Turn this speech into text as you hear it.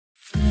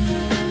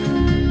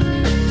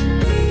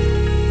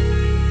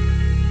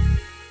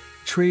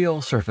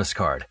Triol Surface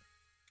Card.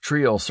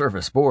 Triol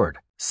Surface Board,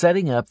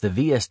 setting up the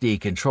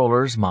VSD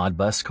controller's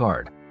Modbus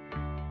card.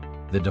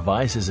 The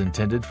device is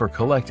intended for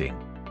collecting,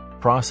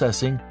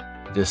 processing,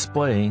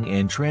 displaying,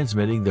 and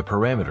transmitting the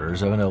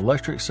parameters of an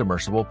electric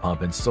submersible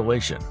pump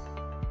installation,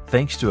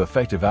 thanks to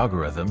effective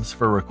algorithms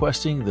for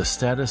requesting the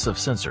status of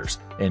sensors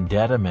and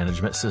data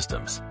management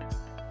systems.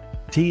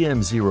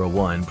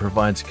 TM01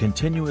 provides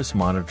continuous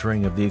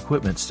monitoring of the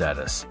equipment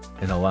status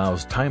and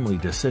allows timely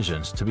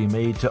decisions to be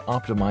made to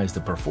optimize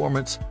the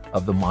performance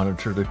of the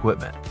monitored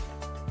equipment.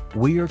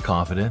 We are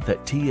confident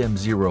that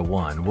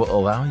TM01 will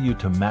allow you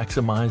to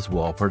maximize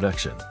well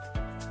production.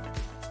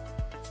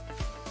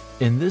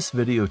 In this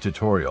video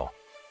tutorial,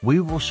 we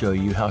will show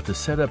you how to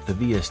set up the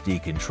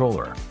VSD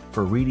controller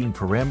for reading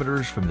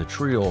parameters from the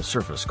Triol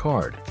Surface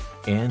Card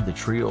and the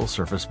Triol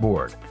Surface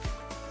Board.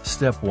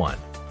 Step 1.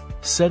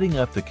 Setting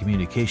up the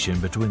communication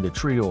between the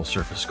Triol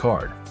Surface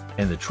Card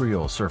and the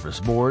Triol Surface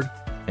Board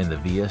and the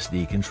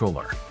VSD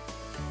controller.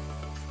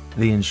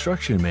 The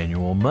instruction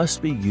manual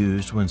must be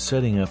used when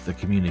setting up the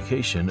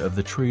communication of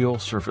the Triol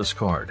Surface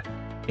Card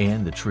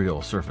and the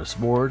Triol Surface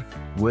Board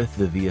with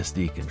the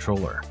VSD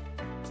controller.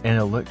 An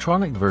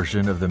electronic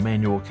version of the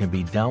manual can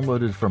be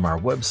downloaded from our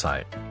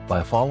website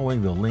by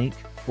following the link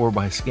or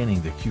by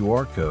scanning the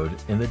QR code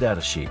in the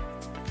datasheet.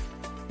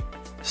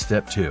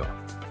 Step 2.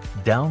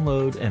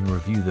 Download and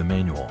review the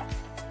manual.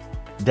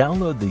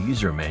 Download the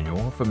user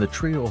manual from the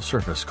Triol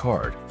Surface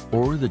Card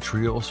or the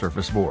Triol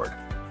Surface Board.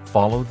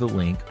 Follow the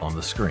link on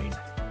the screen.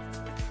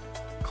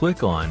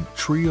 Click on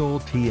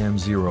Triol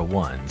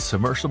TM01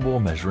 Submersible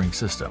Measuring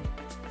System.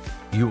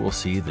 You will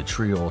see the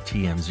Triol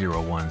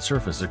TM01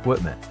 surface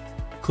equipment.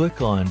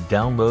 Click on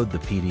Download the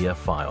PDF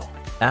file.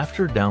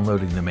 After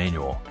downloading the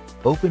manual,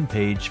 open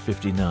page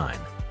 59,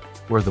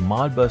 where the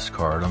Modbus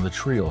card on the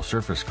Triol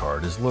Surface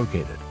Card is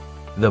located.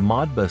 The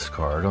Modbus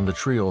card on the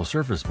Triol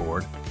Surface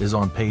Board is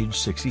on page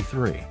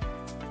 63.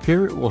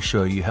 Here it will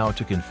show you how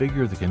to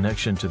configure the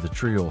connection to the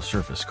Triol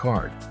Surface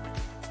Card.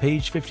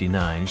 Page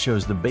 59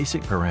 shows the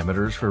basic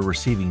parameters for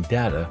receiving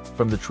data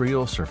from the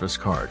Triol Surface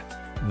Card.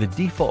 The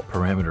default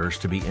parameters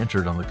to be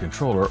entered on the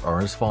controller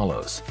are as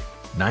follows: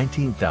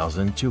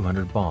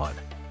 19,200 baud,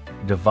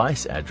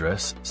 device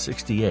address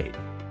 68,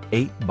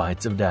 8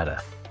 bytes of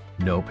data,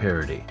 no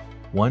parity,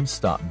 1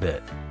 stop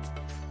bit.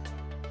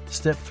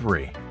 Step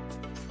 3.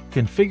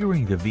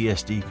 Configuring the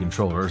VSD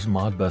controller's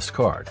Modbus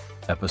card,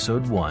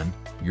 Episode 1,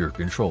 Your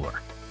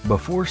Controller.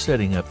 Before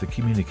setting up the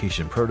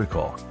communication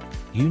protocol,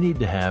 you need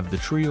to have the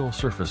Triol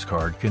Surface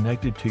Card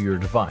connected to your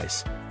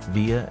device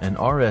via an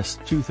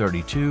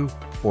RS-232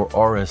 or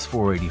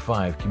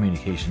RS-485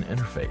 communication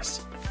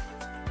interface.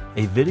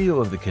 A video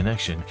of the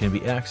connection can be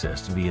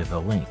accessed via the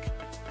link.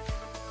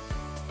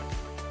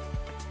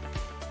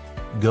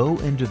 Go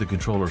into the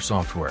controller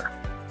software.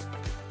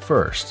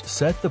 First,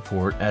 set the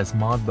port as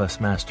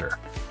Modbus Master.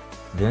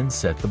 Then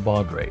set the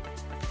baud rate.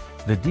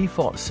 The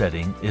default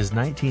setting is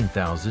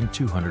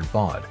 19,200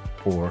 baud,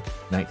 or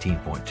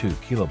 19.2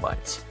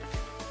 kilobytes.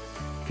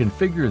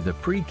 Configure the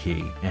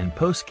pre-key and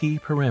post-key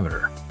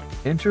parameter.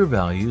 Enter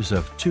values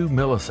of 2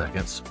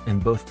 milliseconds in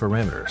both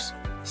parameters.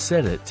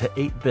 Set it to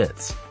 8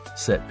 bits.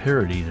 Set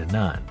parity to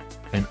none,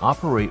 and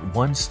operate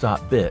 1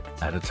 stop bit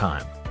at a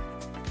time.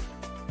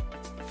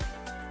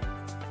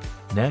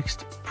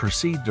 Next,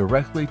 proceed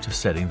directly to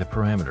setting the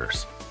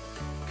parameters.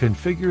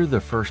 Configure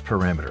the first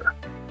parameter,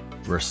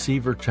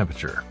 receiver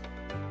temperature.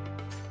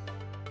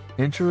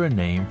 Enter a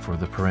name for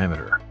the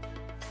parameter.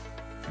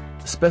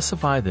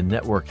 Specify the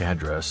network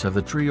address of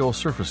the Triol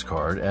Surface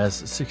Card as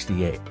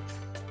 68.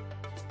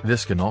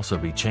 This can also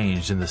be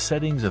changed in the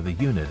settings of the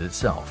unit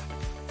itself.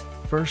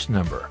 First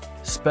number.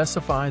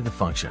 Specify the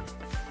function.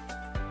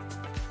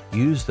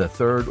 Use the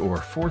third or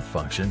fourth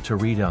function to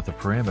read out the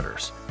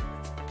parameters.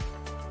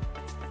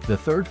 The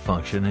third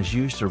function is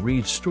used to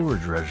read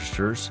storage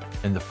registers,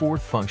 and the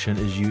fourth function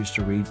is used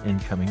to read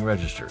incoming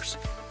registers.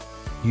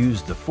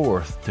 Use the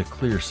fourth to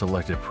clear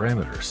selected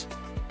parameters.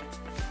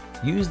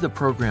 Use the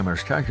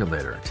programmer's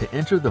calculator to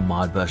enter the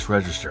Modbus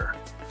register.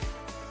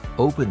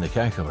 Open the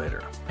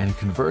calculator and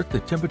convert the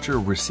temperature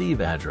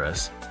receive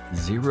address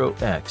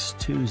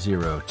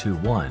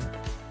 0x2021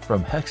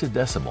 from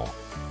hexadecimal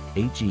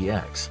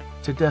HEX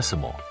to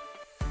decimal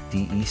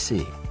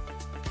DEC.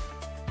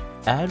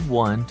 Add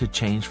 1 to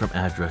change from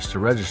address to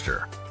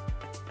register.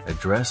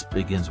 Address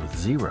begins with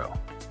 0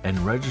 and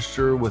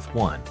register with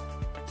 1,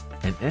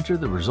 and enter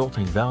the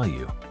resulting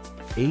value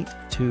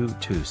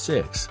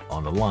 8226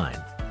 on the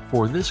line.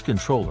 For this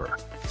controller,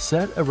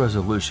 set a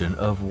resolution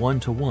of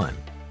 1:1.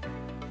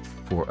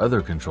 For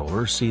other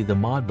controllers, see the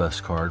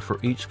Modbus card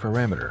for each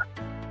parameter.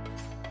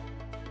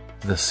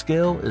 The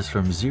scale is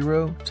from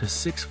 0 to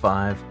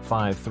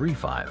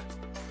 65535.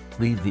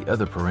 Leave the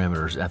other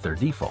parameters at their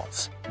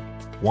defaults.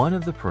 One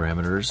of the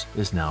parameters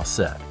is now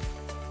set.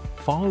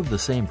 Follow the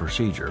same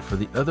procedure for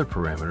the other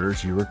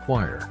parameters you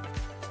require.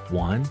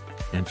 1.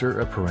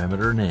 Enter a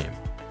parameter name.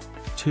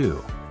 2.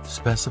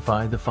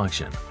 Specify the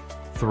function.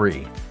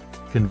 3.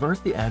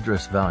 Convert the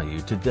address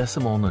value to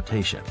decimal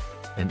notation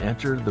and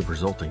enter the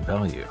resulting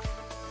value.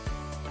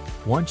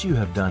 Once you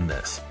have done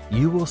this,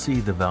 you will see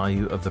the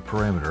value of the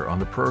parameter on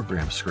the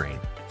program screen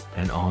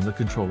and on the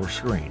controller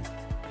screen.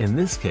 In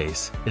this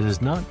case, it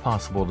is not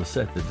possible to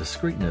set the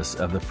discreteness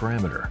of the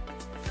parameter.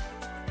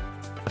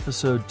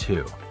 Episode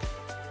 2.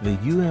 The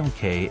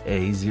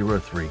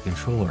UMK-A03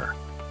 controller.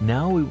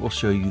 Now we will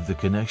show you the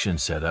connection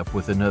setup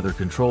with another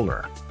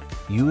controller,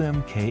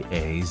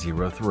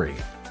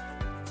 UMK-A03.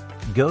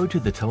 Go to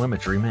the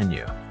Telemetry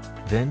menu,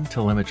 then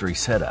Telemetry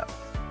Setup.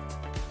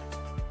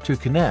 To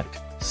connect,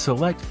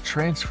 select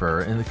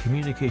Transfer in the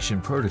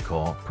Communication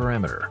Protocol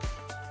parameter.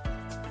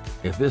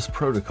 If this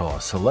protocol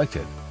is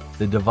selected,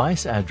 the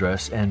device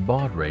address and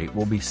baud rate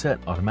will be set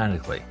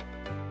automatically.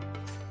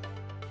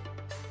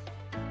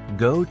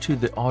 Go to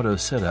the Auto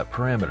Setup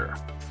parameter.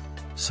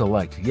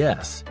 Select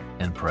Yes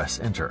and press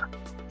Enter.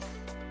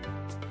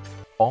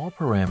 All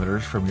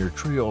parameters from your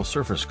Triol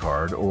Surface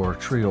Card or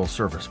Triol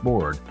Surface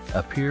Board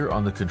appear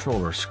on the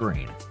controller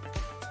screen.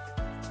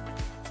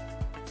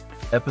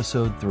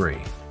 Episode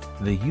 3.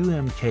 The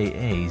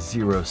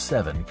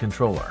UMK-A07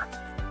 controller.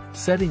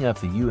 Setting up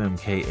the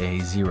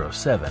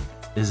UMK-A07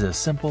 is as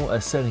simple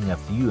as setting up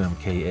the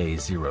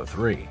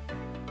UMK-A03.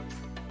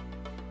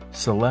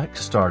 Select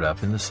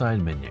Startup in the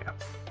side menu.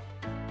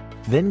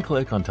 Then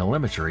click on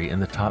Telemetry in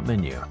the top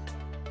menu.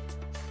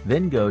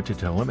 Then go to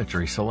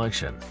Telemetry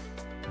Selection.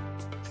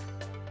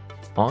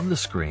 On the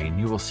screen,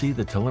 you will see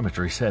the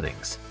telemetry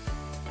settings.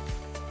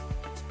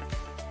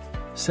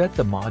 Set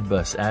the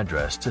Modbus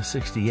address to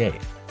 68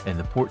 and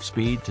the port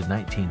speed to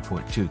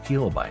 19.2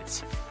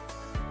 kilobytes.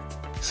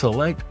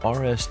 Select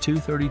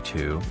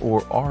RS-232 or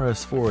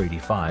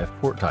RS-485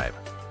 port type,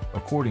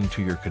 according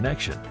to your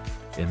connection.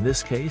 In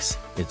this case,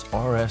 it's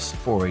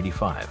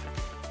RS-485.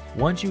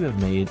 Once you have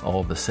made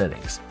all the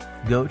settings,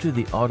 go to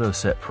the Auto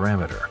Set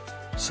parameter,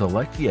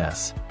 select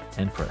Yes,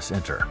 and press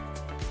Enter.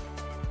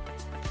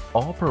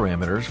 All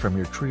parameters from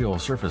your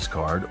Triol Surface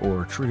Card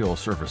or Triol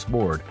Surface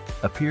Board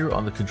appear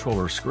on the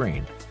controller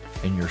screen,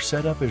 and your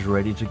setup is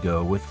ready to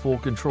go with full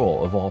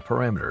control of all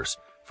parameters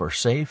for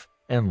safe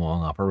and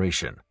long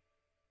operation.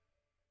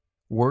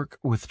 Work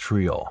with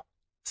Triol.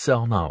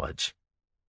 Sell knowledge.